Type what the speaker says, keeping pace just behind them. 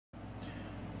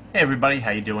Hey everybody,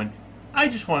 how you doing? I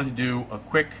just wanted to do a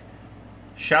quick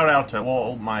shout out to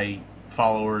all my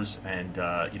followers and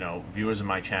viewers of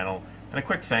my channel, and a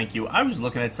quick thank you. I was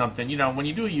looking at something. When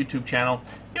you do a YouTube channel,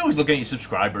 you always look at your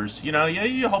subscribers.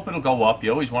 You hope it'll go up.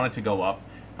 You always want it to go up.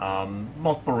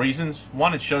 Multiple reasons.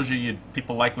 One, it shows you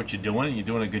people like what you're doing, and you're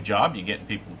doing a good job. You're getting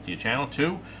people to your channel.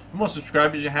 Two, the more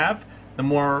subscribers you have, the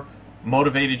more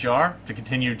motivated you are to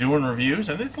continue doing reviews.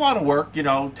 And it's a lot of work,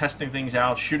 testing things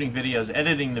out, shooting videos,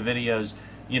 editing the videos,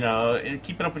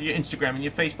 keeping up with your Instagram and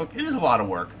your Facebook. It is a lot of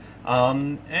work.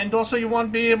 And also you want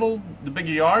to be able, the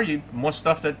bigger you are, more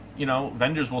stuff that,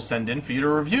 vendors will send in for you to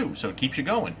review, so it keeps you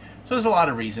going. So there's a lot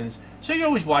of reasons. So you're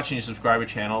always watching your subscriber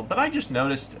channel, but I just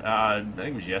noticed, I think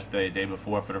it was yesterday, the day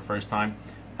before, for the first time,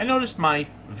 I noticed my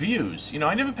views.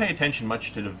 I never pay attention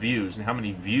much to the views and how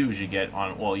many views you get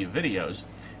on all your videos.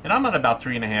 And I'm at about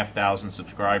 3,500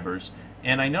 subscribers,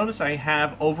 and I notice I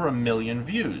have over 1 million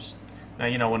views.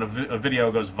 Now, when a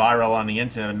video goes viral on the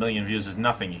internet, 1 million views is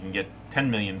nothing. You can get 10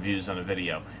 million views on a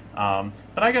video.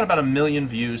 But I got about 1 million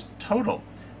views total.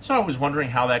 So I was wondering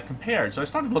how that compared. So I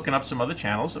started looking up some other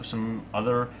channels of some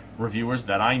other reviewers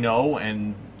that I know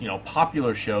and,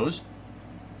 popular shows.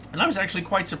 And I was actually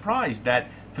quite surprised that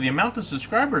for the amount of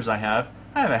subscribers I have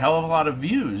a hell of a lot of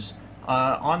views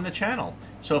on the channel.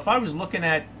 So if I was looking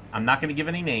at, I'm not going to give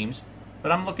any names,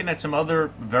 but I'm looking at some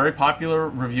other very popular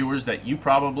reviewers that you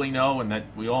probably know and that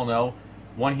we all know.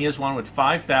 Here's one with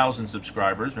 5,000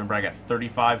 subscribers. Remember, I got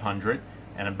 3,500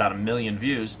 and about 1 million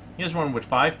views. Here's one with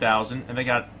 5,000, and they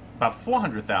got about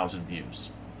 400,000 views.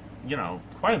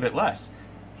 Quite a bit less.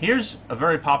 Here's a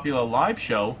very popular live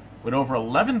show with over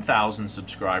 11,000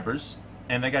 subscribers,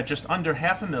 and they got just under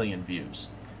 500,000 views.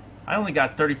 I only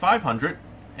got 3,500,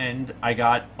 and I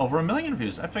got over 1 million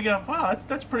views. I figured, wow,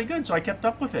 that's pretty good, so I kept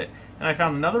up with it. And I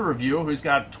found another reviewer who's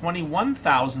got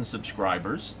 21,000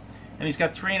 subscribers, and he's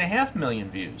got 3.5 million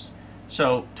views.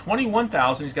 So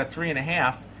 21,000, he's got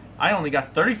 3.5. I only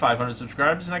got 3,500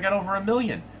 subscribers, and I got over 1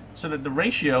 million. So that the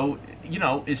ratio,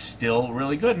 is still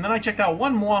really good. And then I checked out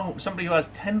one more, somebody who has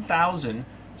 10,000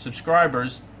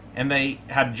 subscribers, and they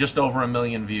have just over 1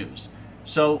 million views.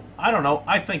 So, I don't know,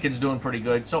 I think it's doing pretty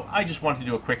good. So I just wanted to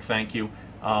do a quick thank you.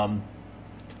 I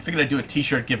figured I'd do a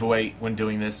t-shirt giveaway when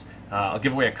doing this. I'll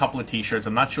give away a couple of t-shirts.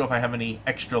 I'm not sure if I have any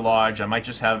extra large. I might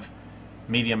just have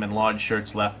medium and large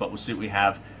shirts left, but we'll see what we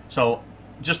have. So,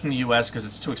 just in the U.S., because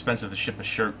it's too expensive to ship a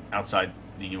shirt outside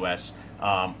the U.S.,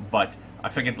 but I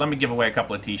figured let me give away a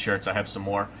couple of t-shirts. I have some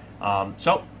more.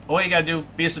 So, all you gotta do,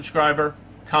 be a subscriber,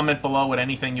 comment below with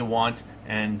anything you want,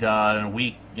 and in a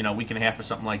week, week and a half or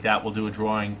something like that, we'll do a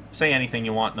drawing. Say anything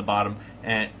you want in the bottom,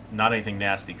 and not anything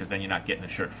nasty, because then you're not getting a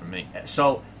shirt from me.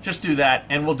 So just do that,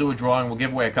 and we'll do a drawing. We'll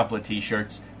give away a couple of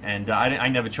t-shirts, and I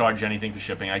never charge anything for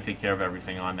shipping. I take care of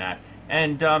everything on that.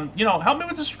 And, help me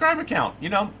with the subscriber count.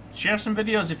 Share some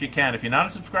videos if you can. If you're not a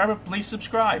subscriber, please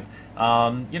subscribe.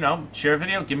 Share a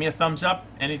video, give me a thumbs up,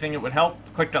 anything that would help.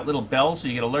 Click that little bell so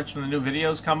you get alerts when the new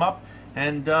videos come up.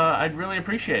 And I'd really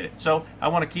appreciate it. So I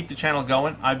want to keep the channel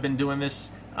going. I've been doing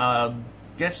this,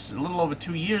 guess, a little over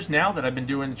 2 years now that I've been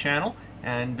doing the channel,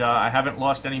 and I haven't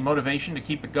lost any motivation to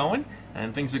keep it going,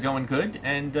 and things are going good.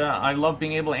 And I love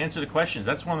being able to answer the questions.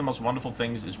 That's one of the most wonderful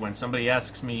things, is when somebody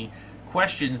asks me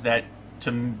questions that,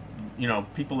 to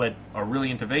people that are really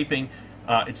into vaping,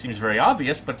 it seems very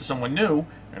obvious, but to someone new,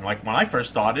 and like when I first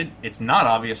started, it's not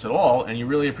obvious at all, and you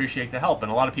really appreciate the help.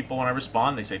 And a lot of people, when I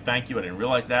respond, they say, thank you, I didn't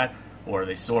realize that. Or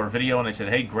they saw a video and they said,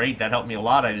 hey, great, that helped me a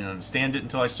lot. I didn't understand it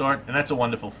until I saw it. And that's a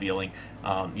wonderful feeling,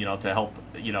 to help,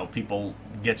 people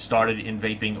get started in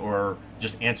vaping, or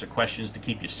just answer questions to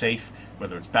keep you safe,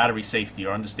 whether it's battery safety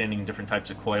or understanding different types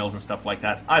of coils and stuff like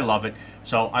that. I love it.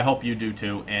 So I hope you do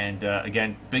too. And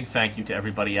again, big thank you to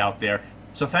everybody out there.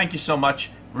 So thank you so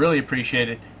much. Really appreciate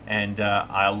it. And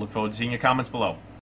I'll look forward to seeing your comments below.